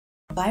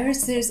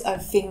Viruses are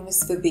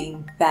famous for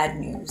being bad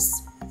news,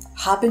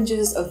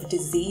 harbingers of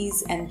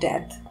disease and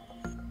death.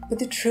 But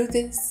the truth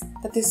is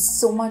that there's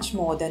so much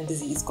more than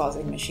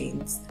disease-causing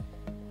machines.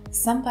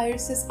 Some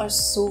viruses are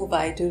so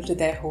vital to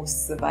their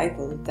host's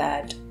survival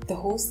that the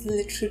host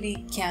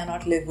literally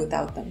cannot live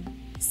without them.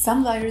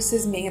 Some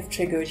viruses may have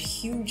triggered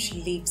huge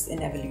leaps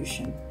in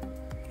evolution.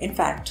 In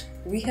fact,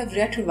 we have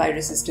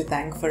retroviruses to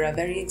thank for our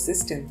very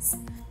existence.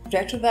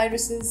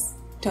 Retroviruses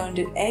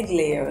turned egg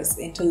layers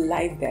into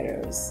live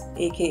bearers,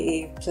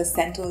 aka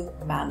placental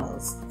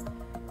mammals,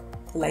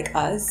 like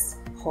us,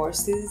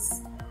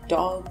 horses,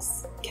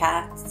 dogs,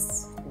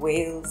 cats,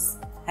 whales,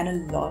 and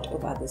a lot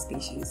of other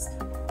species.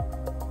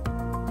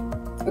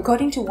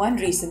 According to one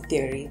recent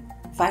theory,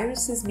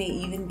 viruses may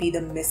even be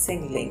the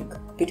missing link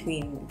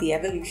between the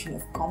evolution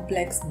of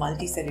complex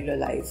multicellular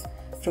life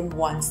from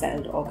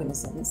one-celled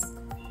organisms.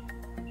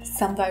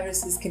 Some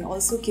viruses can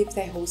also give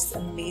their hosts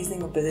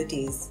amazing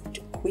abilities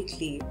to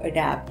quickly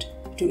adapt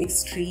to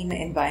extreme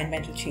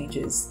environmental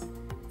changes.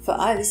 For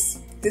us,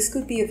 this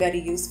could be a very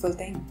useful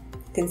thing,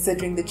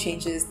 considering the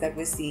changes that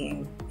we're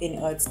seeing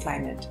in Earth's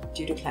climate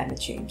due to climate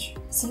change.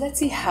 So let's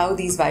see how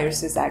these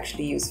viruses are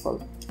actually useful,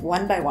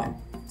 one by one,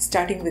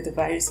 starting with the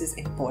viruses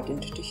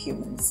important to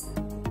humans.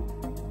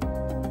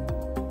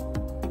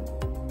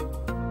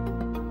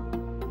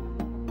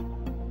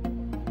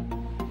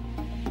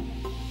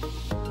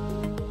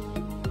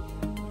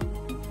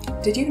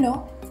 Did you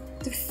know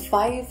that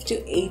 5 to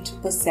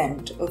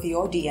 8% of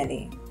your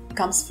DNA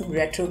comes from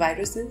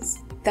retroviruses?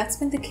 That's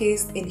been the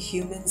case in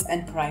humans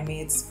and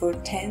primates for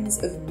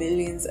tens of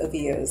millions of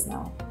years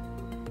now.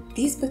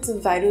 These bits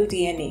of viral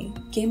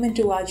DNA came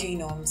into our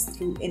genomes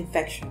through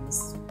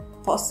infections,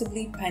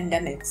 possibly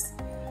pandemics,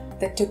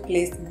 that took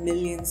place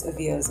millions of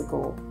years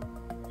ago.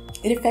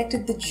 It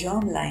affected the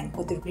germline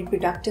or the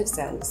reproductive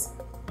cells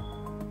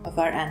of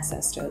our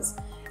ancestors.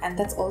 And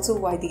that's also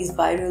why these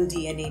viral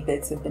DNA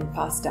bits have been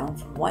passed down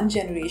from one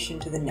generation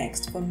to the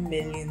next for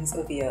millions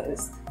of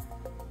years.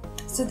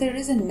 So there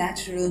is a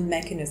natural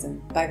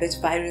mechanism by which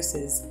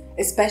viruses,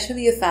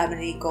 especially a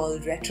family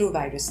called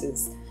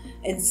retroviruses,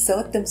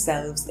 insert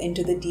themselves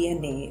into the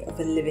DNA of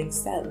a living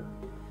cell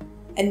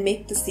and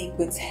make the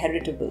sequence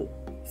heritable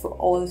for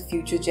all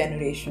future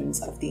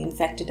generations of the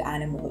infected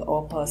animal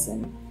or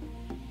person.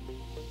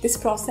 This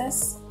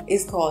process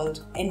is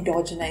called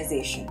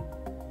endogenization.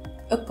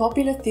 A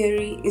popular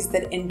theory is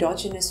that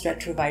endogenous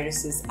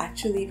retroviruses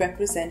actually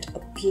represent a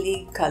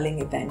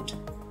plague-culling event.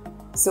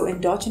 So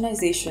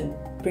endogenization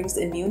brings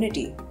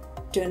immunity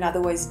to an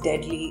otherwise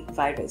deadly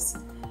virus,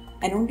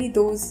 and only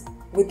those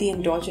with the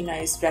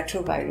endogenized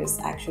retrovirus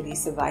actually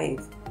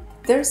survive.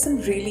 There are some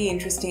really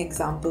interesting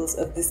examples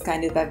of this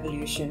kind of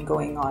evolution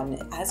going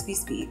on as we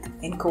speak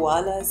in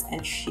koalas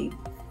and sheep,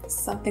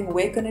 something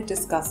we're going to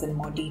discuss in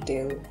more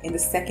detail in the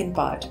second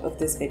part of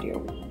this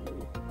video.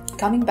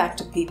 Coming back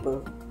to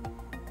people,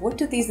 what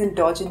do these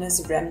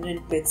endogenous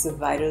remnant bits of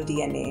viral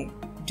DNA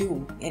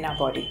do in our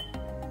body?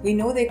 We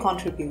know they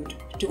contribute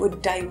to a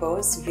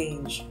diverse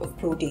range of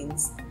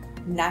proteins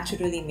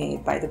naturally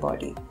made by the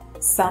body.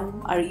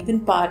 Some are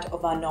even part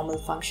of our normal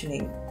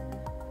functioning,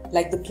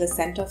 like the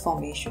placenta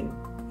formation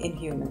in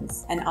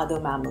humans and other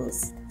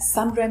mammals.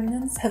 Some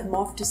remnants have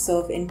morphed to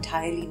serve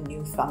entirely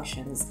new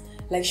functions,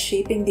 like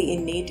shaping the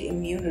innate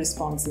immune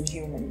response in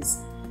humans.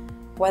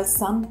 While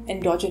some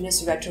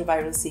endogenous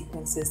retroviral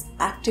sequences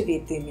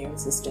activate the immune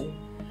system,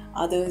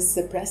 others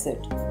suppress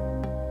it.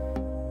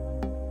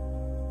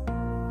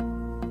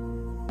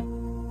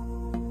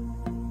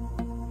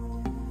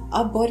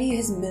 Our body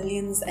has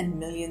millions and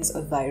millions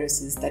of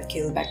viruses that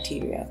kill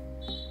bacteria.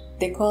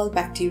 They're called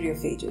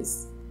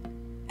bacteriophages,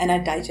 and our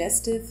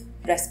digestive,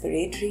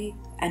 respiratory,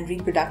 and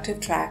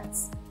reproductive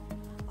tracts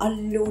are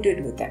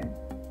loaded with them.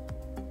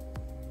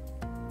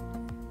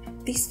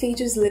 These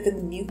phages live in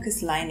the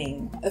mucus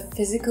lining, a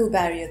physical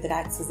barrier that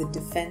acts as a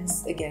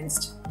defense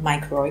against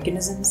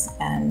microorganisms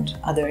and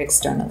other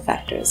external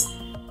factors.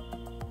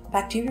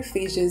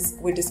 Bacteriophages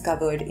were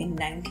discovered in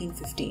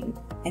 1915,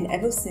 and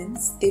ever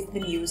since they've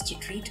been used to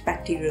treat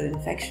bacterial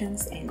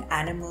infections in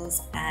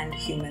animals and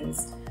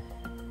humans.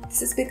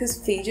 This is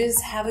because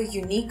phages have a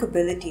unique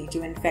ability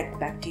to infect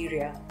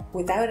bacteria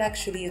without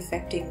actually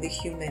affecting the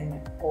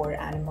human or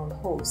animal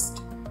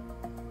host.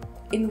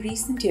 In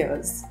recent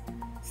years,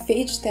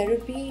 phage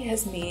therapy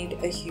has made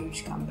a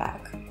huge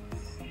comeback.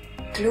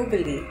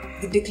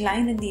 Globally, the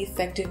decline in the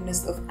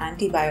effectiveness of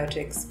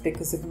antibiotics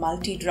because of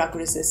multi-drug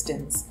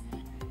resistance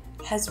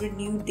has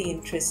renewed the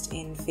interest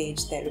in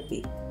phage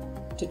therapy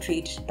to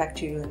treat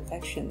bacterial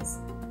infections.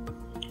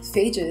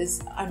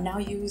 Phages are now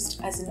used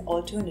as an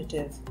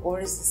alternative or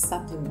as a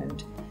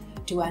supplement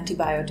to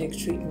antibiotic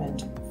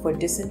treatment for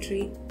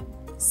dysentery,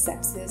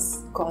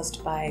 sepsis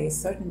caused by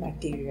certain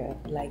bacteria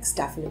like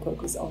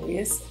Staphylococcus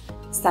aureus,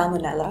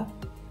 Salmonella,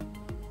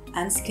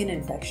 and skin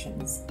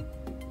infections.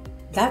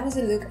 That was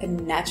a look at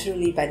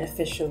naturally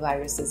beneficial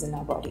viruses in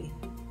our body.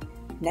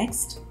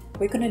 Next,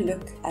 we're going to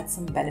look at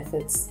some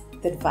benefits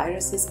that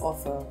viruses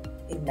offer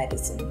in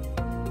medicine.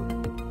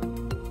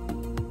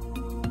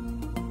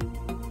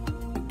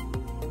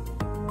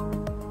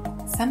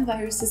 Some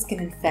viruses can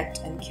infect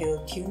and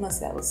kill tumor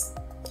cells.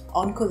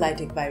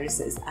 Oncolytic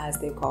viruses, as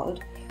they're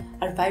called,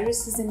 are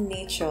viruses in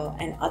nature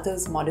and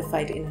others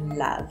modified in a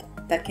lab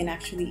that can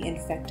actually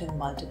infect and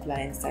multiply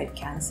inside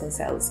cancer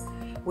cells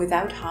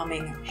without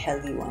harming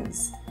healthy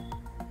ones.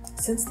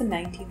 Since the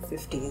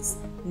 1950s,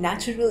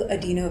 natural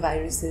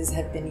adenoviruses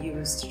have been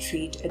used to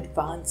treat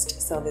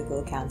advanced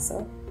cervical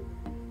cancer,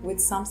 with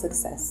some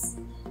success.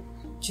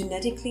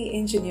 Genetically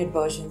engineered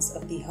versions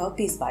of the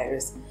herpes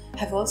virus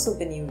have also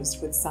been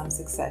used with some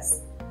success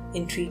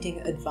in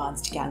treating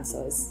advanced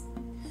cancers.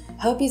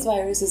 Herpes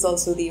virus is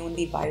also the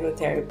only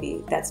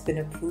virotherapy that's been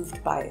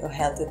approved by a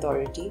health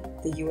authority,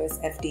 the US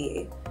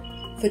FDA,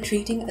 for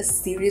treating a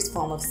serious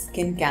form of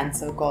skin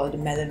cancer called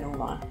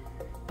melanoma.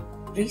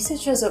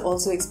 Researchers are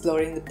also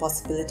exploring the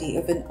possibility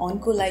of an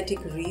oncolytic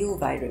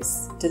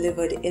reovirus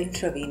delivered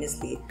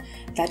intravenously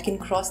that can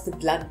cross the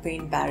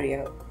blood-brain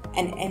barrier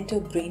and enter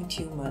brain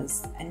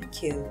tumors and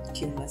kill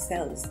tumor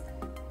cells.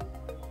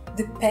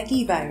 The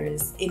PEGI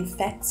virus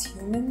infects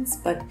humans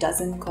but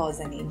doesn't cause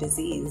any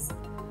disease.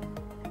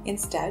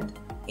 Instead,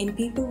 in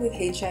people with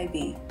HIV,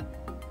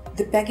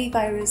 the PEGI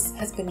virus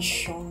has been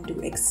shown to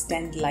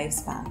extend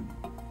lifespan.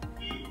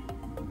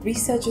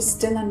 Research is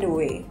still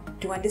underway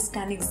to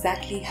understand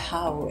exactly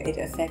how it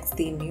affects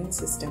the immune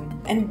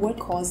system and what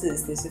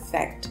causes this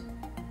effect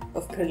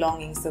of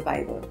prolonging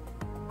survival.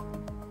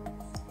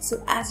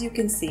 So as you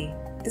can see,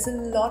 there's a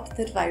lot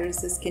that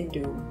viruses can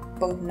do,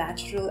 both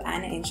natural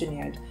and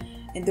engineered,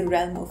 in the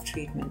realm of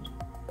treatment.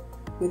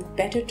 With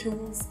better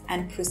tools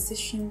and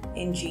precision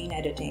in gene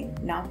editing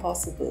now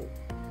possible,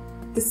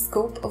 the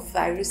scope of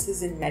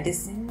viruses in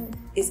medicine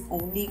is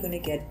only going to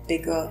get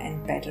bigger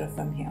and better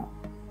from here.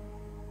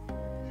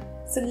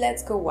 So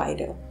let's go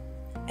wider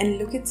and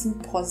look at some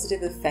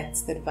positive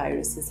effects that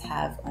viruses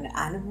have on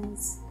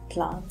animals,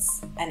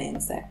 plants, and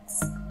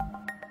insects.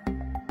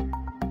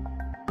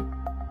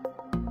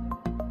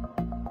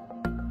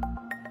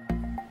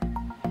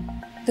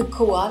 The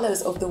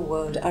koalas of the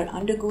world are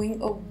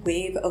undergoing a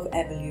wave of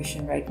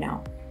evolution right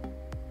now.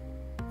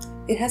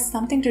 It has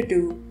something to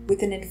do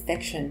with an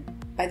infection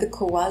by the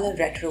koala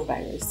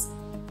retrovirus.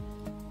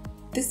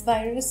 This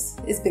virus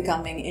is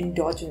becoming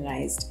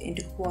endogenized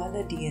into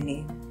koala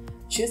DNA,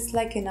 just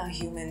like in our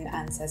human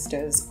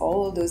ancestors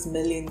all those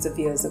millions of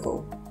years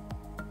ago.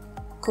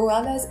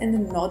 Koalas in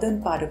the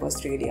northern part of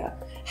Australia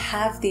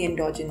have the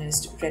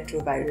endogenous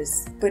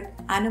retrovirus, but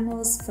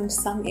animals from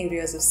some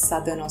areas of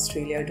southern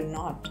Australia do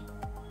not.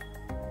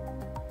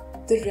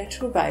 The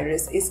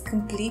retrovirus is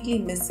completely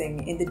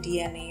missing in the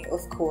DNA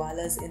of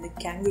koalas in the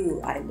Kangaroo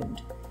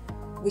Island,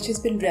 which has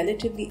been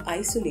relatively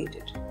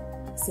isolated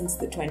since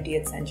the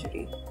 20th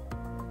century.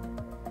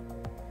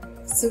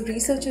 So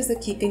researchers are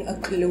keeping a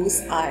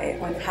close eye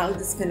on how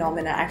this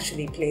phenomena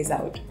actually plays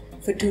out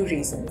for two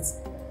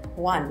reasons.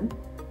 One,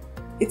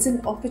 it's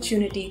an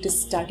opportunity to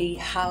study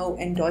how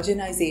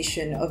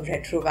endogenization of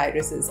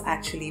retroviruses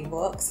actually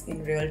works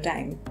in real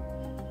time.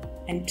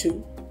 And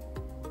two,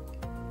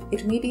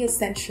 it may be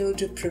essential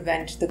to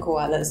prevent the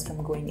koalas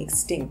from going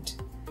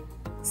extinct,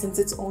 since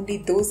it's only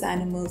those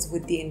animals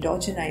with the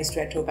endogenized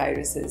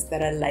retroviruses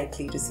that are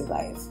likely to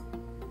survive.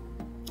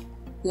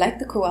 Like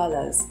the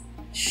koalas,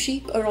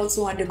 sheep are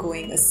also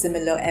undergoing a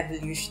similar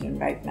evolution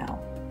right now.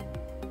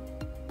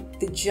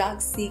 The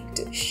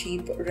jug-seeked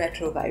sheep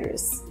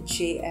retrovirus,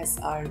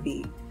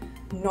 JSRV,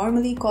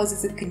 normally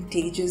causes a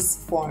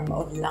contagious form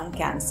of lung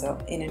cancer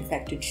in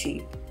infected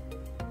sheep.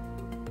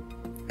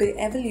 But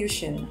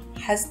evolution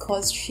has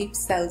caused sheep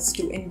cells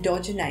to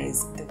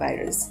endogenize the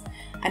virus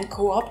and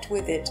co-opt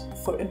with it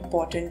for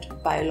important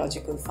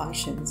biological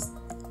functions.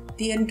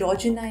 The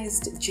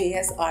endogenized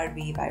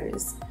JSRV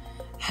virus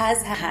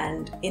has a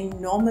hand in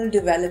normal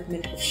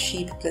development of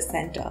sheep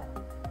placenta,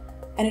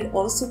 and it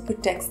also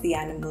protects the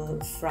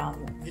animal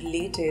from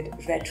related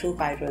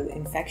retroviral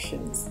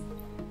infections.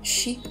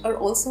 Sheep are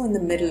also in the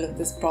middle of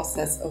this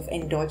process of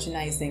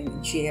endogenizing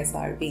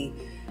JSRV,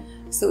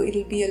 so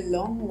it'll be a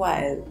long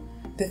while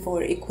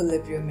before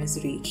equilibrium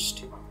is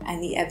reached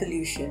and the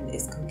evolution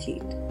is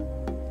complete.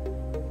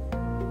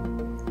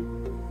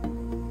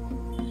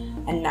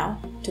 And now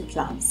to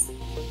plants.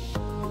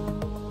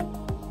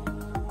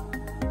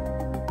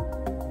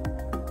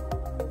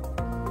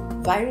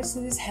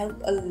 Viruses help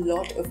a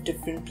lot of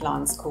different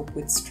plants cope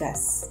with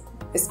stress,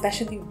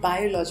 especially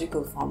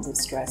biological forms of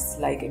stress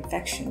like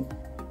infection.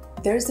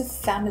 There is a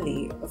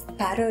family of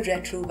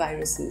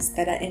pararetroviruses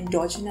that are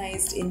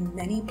endogenized in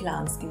many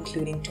plants,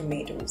 including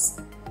tomatoes.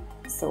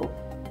 So,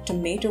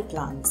 tomato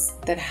plants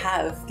that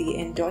have the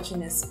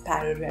endogenous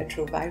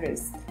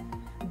pararetrovirus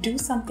do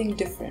something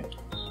different.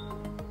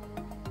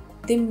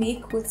 They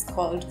make what's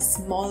called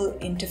small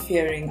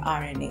interfering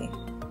RNA,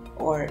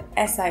 or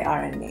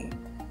siRNA,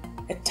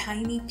 a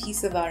tiny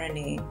piece of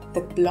RNA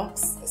that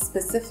blocks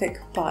specific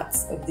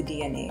parts of the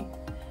DNA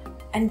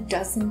and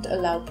doesn't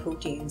allow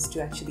proteins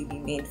to actually be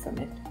made from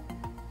it.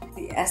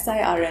 The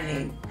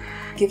siRNA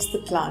gives the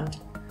plant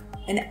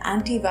an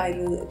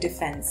antiviral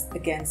defense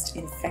against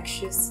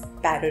infectious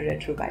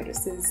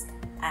pararetroviruses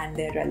and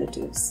their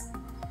relatives.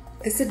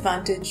 This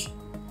advantage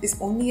is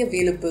only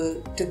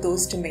available to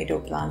those tomato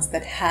plants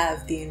that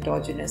have the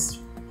endogenous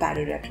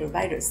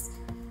Retrovirus.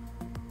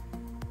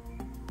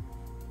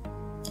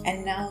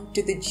 And now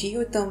to the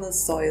geothermal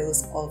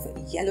soils of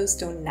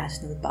Yellowstone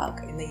National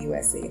Park in the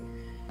USA.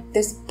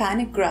 There's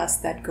panic grass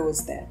that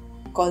grows there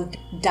called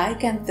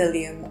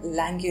Dicanthelium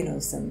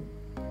languinosum.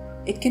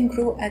 It can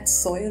grow at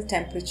soil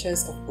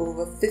temperatures of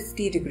over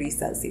 50 degrees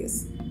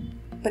Celsius,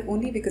 but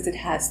only because it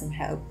has some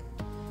help.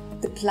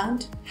 The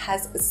plant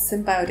has a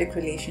symbiotic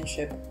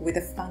relationship with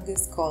a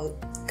fungus called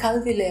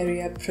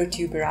Culvillaria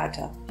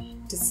protuberata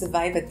to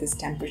survive at this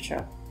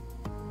temperature.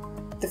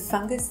 The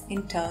fungus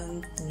in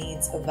turn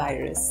needs a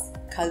virus,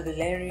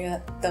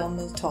 Culvillaria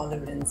thermal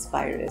tolerance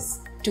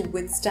virus, to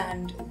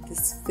withstand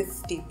this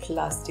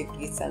 50+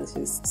 degrees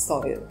Celsius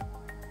soil.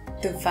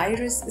 The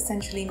virus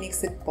essentially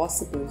makes it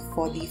possible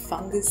for the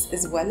fungus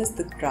as well as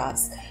the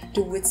grass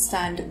to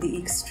withstand the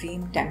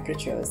extreme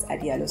temperatures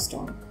at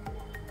Yellowstone.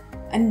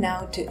 And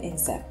now to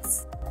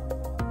insects.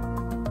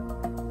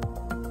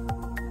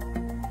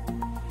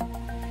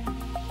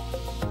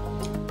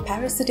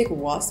 Parasitic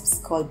wasps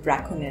called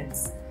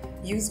braconids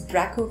use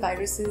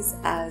brachyviruses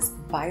as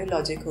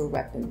biological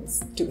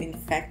weapons to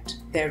infect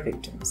their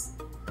victims,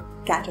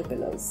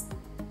 caterpillars.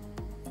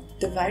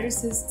 The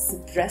viruses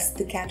suppress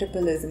the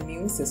caterpillar's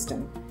immune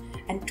system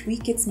and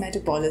tweak its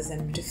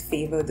metabolism to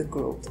favor the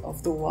growth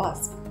of the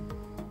wasp.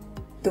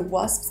 The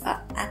wasps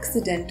are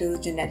accidental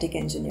genetic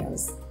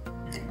engineers,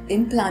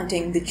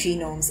 implanting the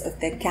genomes of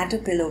their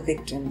caterpillar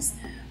victims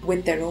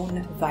with their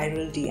own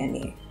viral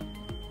DNA.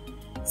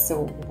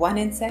 So one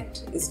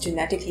insect is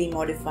genetically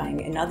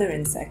modifying another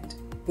insect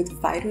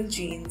with viral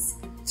genes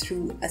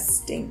through a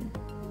sting.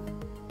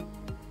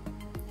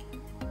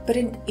 But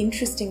an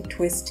interesting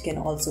twist can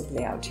also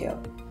play out here,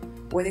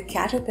 where the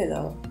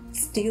caterpillar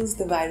steals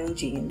the viral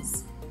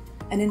genes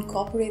and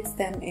incorporates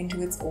them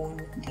into its own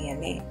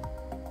DNA.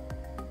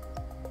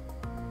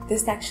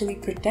 This actually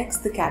protects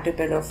the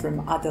caterpillar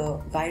from other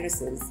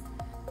viruses.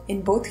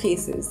 In both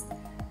cases,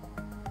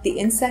 the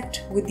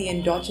insect with the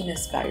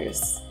endogenous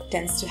virus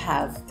tends to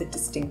have the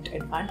distinct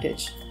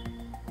advantage.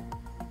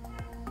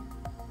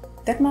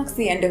 That marks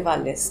the end of our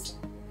list,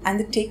 and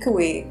the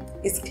takeaway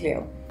is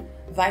clear.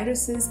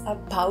 Viruses are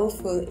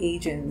powerful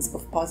agents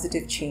of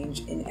positive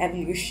change in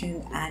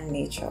evolution and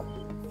nature.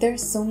 There are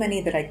so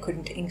many that I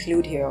couldn't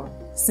include here,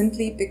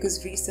 simply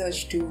because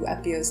research too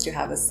appears to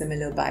have a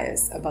similar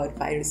bias about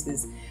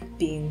viruses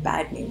being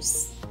bad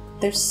news.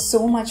 There's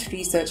so much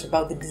research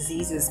about the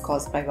diseases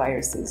caused by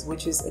viruses,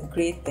 which is a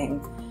great thing,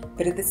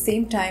 but at the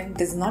same time,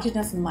 there's not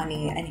enough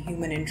money and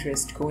human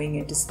interest going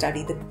in to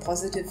study the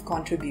positive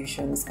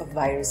contributions of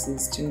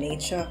viruses to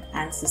nature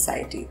and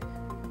society.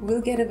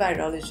 We'll get a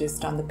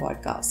virologist on the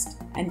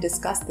podcast and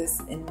discuss this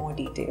in more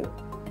detail.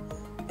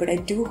 But I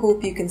do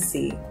hope you can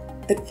see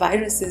that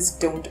viruses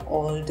don't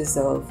all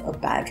deserve a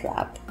bad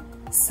rap.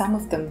 Some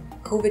of them,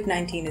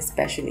 COVID-19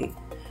 especially,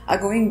 are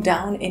going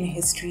down in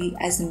history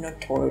as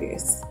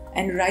notorious,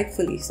 and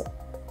rightfully so.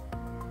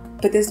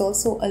 But there's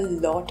also a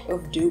lot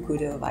of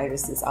do-gooder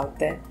viruses out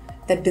there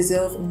that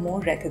deserve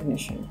more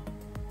recognition,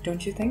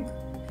 don't you think?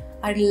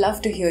 I'd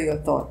love to hear your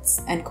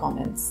thoughts and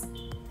comments.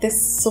 There's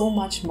so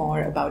much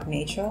more about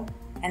nature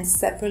and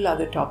several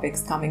other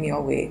topics coming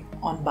your way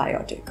on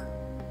Biotic.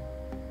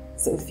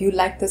 So if you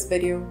like this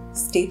video,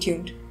 stay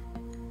tuned.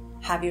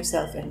 Have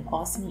yourself an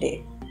awesome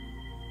day.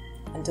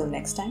 Until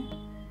next time,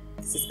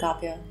 this is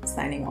Kavya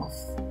signing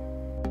off.